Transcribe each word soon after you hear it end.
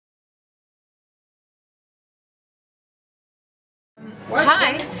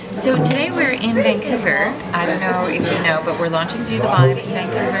Hi! So today we're in Vancouver. I don't know if you know, but we're launching View the Vibe in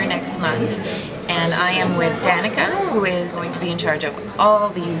Vancouver next month. And I am with Danica, who is going to be in charge of all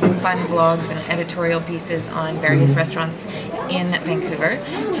these fun vlogs and editorial pieces on various restaurants in Vancouver.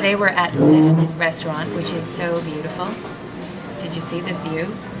 Today we're at Lift Restaurant, which is so beautiful. Did you see this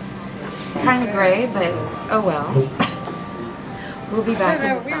view? Kind of gray, but oh well. We'll be back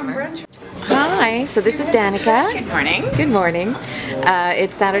in the summer. Hi, so this is Danica. Good morning. Good morning.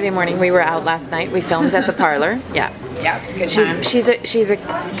 It's Saturday morning. We were out last night. We filmed at the parlor. Yeah. Yeah, good time. She's a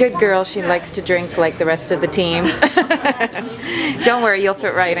good girl. She likes to drink like the rest of the team. Don't worry, you'll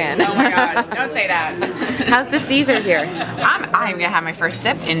fit right in. Oh my gosh, don't say that. How's the Caesar here? I'm gonna have my first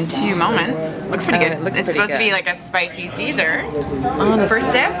sip in 2 moments. Looks pretty good. It looks it's pretty supposed good. to be like a spicy Caesar. Honestly.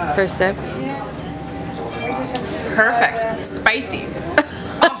 First sip? First sip. Perfect. Spicy.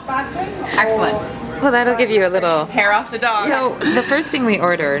 Oh, excellent. Well, that'll give you a little hair off the dog. So the first thing we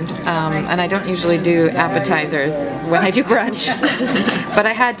ordered, and I don't usually do appetizers when I do brunch, but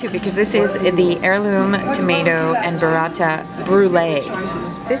I had to because this is the heirloom tomato and burrata brulee.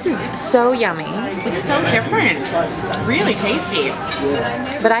 This is so yummy. It's so different. It's really tasty.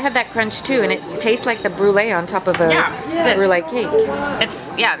 But I have that crunch too, and it tastes like the brulee on top of a brulee cake.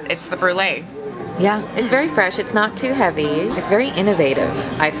 It's the brulee. Yeah, it's very fresh. It's not too heavy. It's very innovative,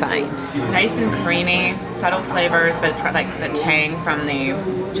 I find. Nice and creamy, subtle flavors, but it's got like the tang from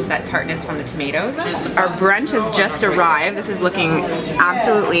just that tartness from the tomatoes. Our brunch has just arrived. This is looking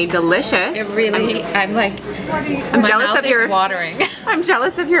absolutely delicious. It really, I'm jealous of your watering. I'm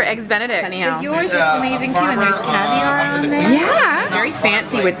jealous of your eggs Benedict. But yours looks amazing too, and there's caviar on there. Yeah, very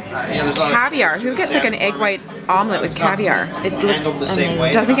fancy with caviar. Who gets like an egg white omelet with caviar? It looks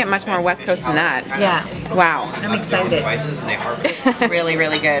amazing. Doesn't get much more West Coast than that. Yeah. Wow. I'm excited. It's really,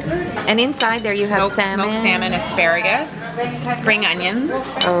 really good. And inside there you have salmon. Smoked salmon, asparagus, spring onions.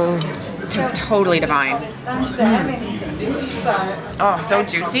 Oh. Totally divine. Oh, so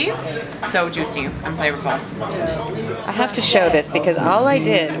juicy. So juicy and flavorful. I have to show this because all I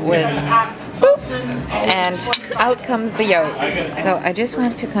did was boop, and out comes the yolk. So I just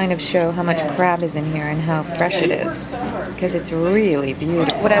want to kind of show how much crab is in here and how fresh it is, because it's really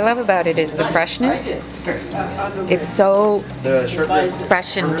beautiful. What I love about it is the freshness. It's so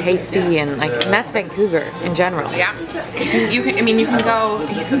fresh and tasty, and that's Vancouver in general. Yeah, you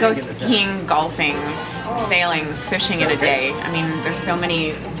can go skiing, golfing, sailing, fishing in a day. I mean, there's so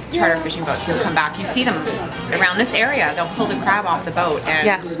many charter fishing boats. People come back, you see them around this area. They'll pull the crab off the boat and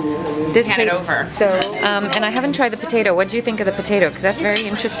hand it over. So, and I haven't tried the potato. What do you think of the potato? Because that's very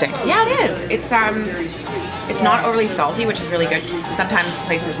interesting. Yeah, it is. It's not overly salty, which is really good. Sometimes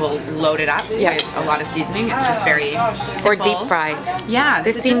places will load it up with a lot of seasoning. It's just very simple. Or deep fried. Yeah,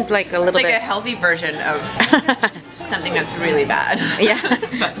 this seems like a little bit. It's like a healthy version of something that's really bad.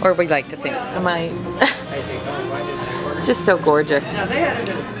 Yeah, or we like to think. So it's just so gorgeous.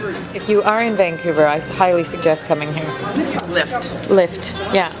 If you are in Vancouver, I highly suggest coming here. Lift.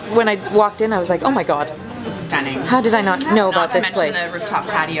 Yeah. When I walked in, I was like, oh my god. It's stunning. How did I not know about this place? Not to mention the rooftop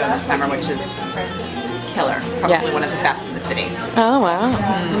patio in the summer, which is killer. Probably one of the best in the city. Oh wow.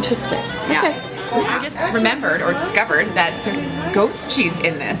 Interesting. Yeah. Okay. I just remembered or discovered that there's goat's cheese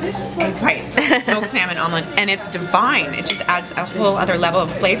in this egg white smoked salmon omelet, and it's divine. It just adds a whole other level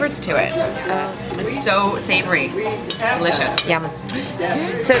of flavors to it. It's so savory, delicious. Yum.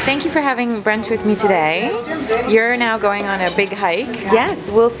 So thank you for having brunch with me today. You're now going on a big hike.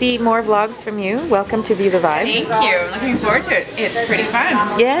 Yes, we'll see more vlogs from you. Welcome to View the Vibe. Thank you. I'm looking forward to it. It's pretty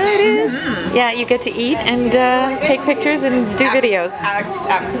fun. Yeah, it is. Yeah, you get to eat and take pictures and do videos.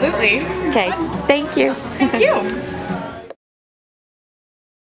 Absolutely. Okay. Thank you. Thank you.